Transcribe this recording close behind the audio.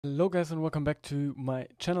Hello guys and welcome back to my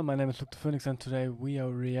channel. My name is Luke the Phoenix and today we are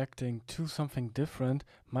reacting to something different.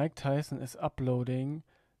 Mike Tyson is uploading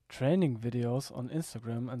training videos on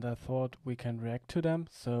Instagram and I thought we can react to them,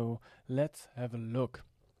 so let's have a look.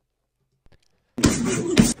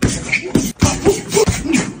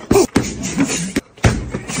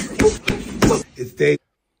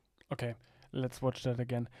 Okay, let's watch that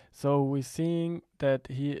again. So we're seeing that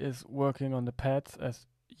he is working on the pads as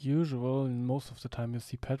usual, and most of the time you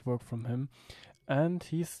see Padwork from him, and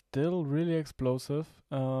he's still really explosive.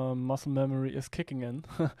 Muscle memory is kicking in.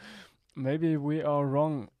 Maybe we are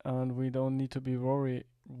wrong and we don't need to be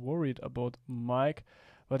worried about Mike,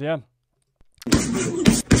 but yeah.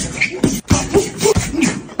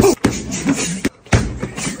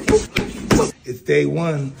 It's day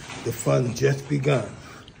one, the fun just begun.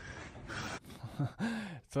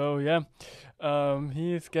 So yeah,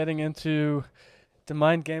 he's getting into the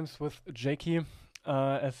mind games with Jakey,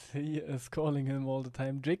 as he is calling him all the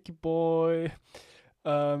time, Jakey boy.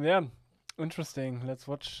 Yeah, interesting. Let's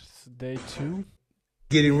watch day 2.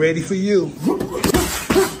 Getting ready for you. 1,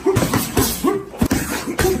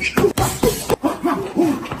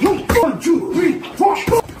 2, 3, 4.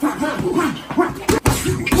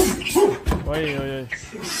 Oi, oi, oi.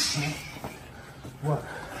 What?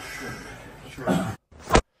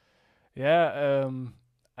 Yeah,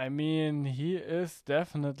 I mean, he is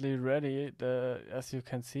definitely ready. As you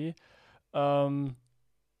can see,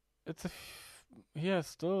 he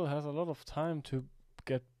still has a lot of time to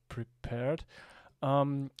get prepared.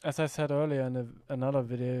 As I said earlier in another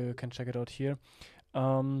video, you can check it out here.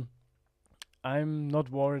 I'm not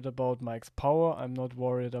worried about Mike's power. I'm not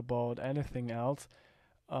worried about anything else.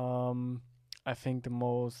 I think the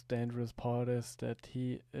most dangerous part is that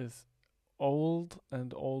he is old,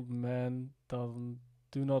 and old men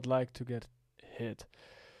do not like to get hit.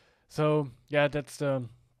 So yeah, that's the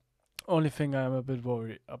only thing I'm a bit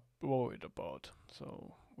worried about.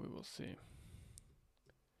 So we will see.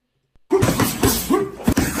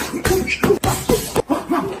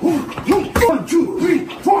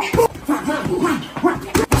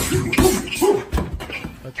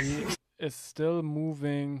 But he is still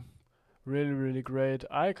moving really great.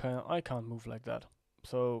 I can't move like that.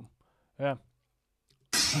 So yeah.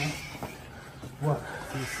 What?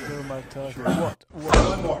 He's still Mike Tyson. What?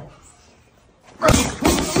 One more.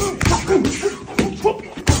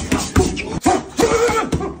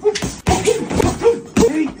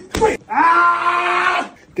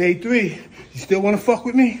 Day 3. You still want to fuck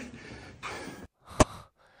with me?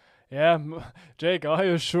 Yeah, Jake, are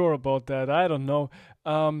you sure about that? I don't know.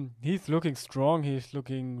 He's looking strong. He's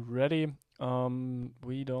looking ready.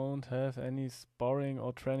 We don't have any sparring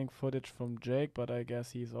or training footage from Jake, but I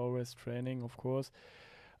guess he's always training, of course.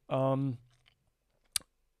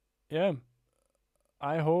 Yeah,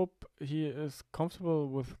 I hope he is comfortable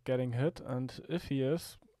with getting hit, and if he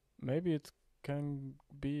is, maybe it can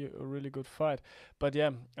be a really good fight. But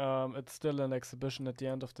yeah, it's still an exhibition at the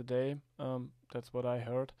end of the day. That's what I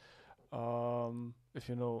heard. If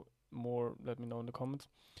you know more, let me know in the comments.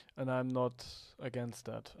 And I'm not against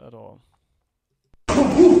that at all.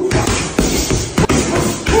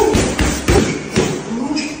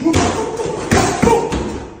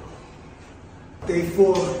 Day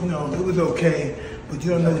 4, it was okay, but you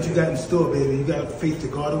don't know what you got in store, baby. You got to face the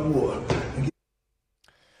God of War.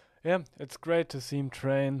 Yeah, it's great to see him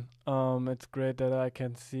train. It's great that I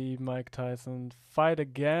can see Mike Tyson fight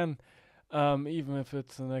again. Even if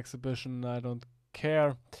it's an exhibition, I don't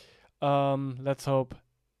care. Let's hope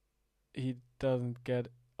he doesn't get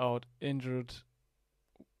out injured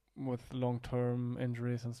with long-term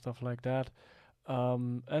injuries and stuff like that.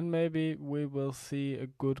 And maybe we will see a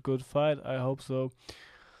good fight. I hope so.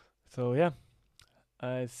 So yeah,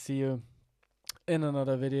 I see you in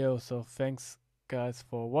another video. So thanks guys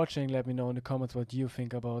for watching. Let me know in the comments what you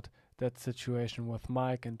think about that situation with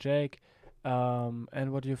Mike and Jake.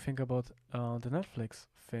 And what do you think about the Netflix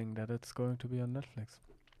thing, that it's going to be on Netflix?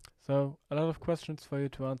 So a lot of questions for you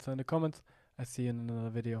to answer in the comments. I see you in another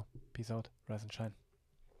video. Peace out, rise and shine.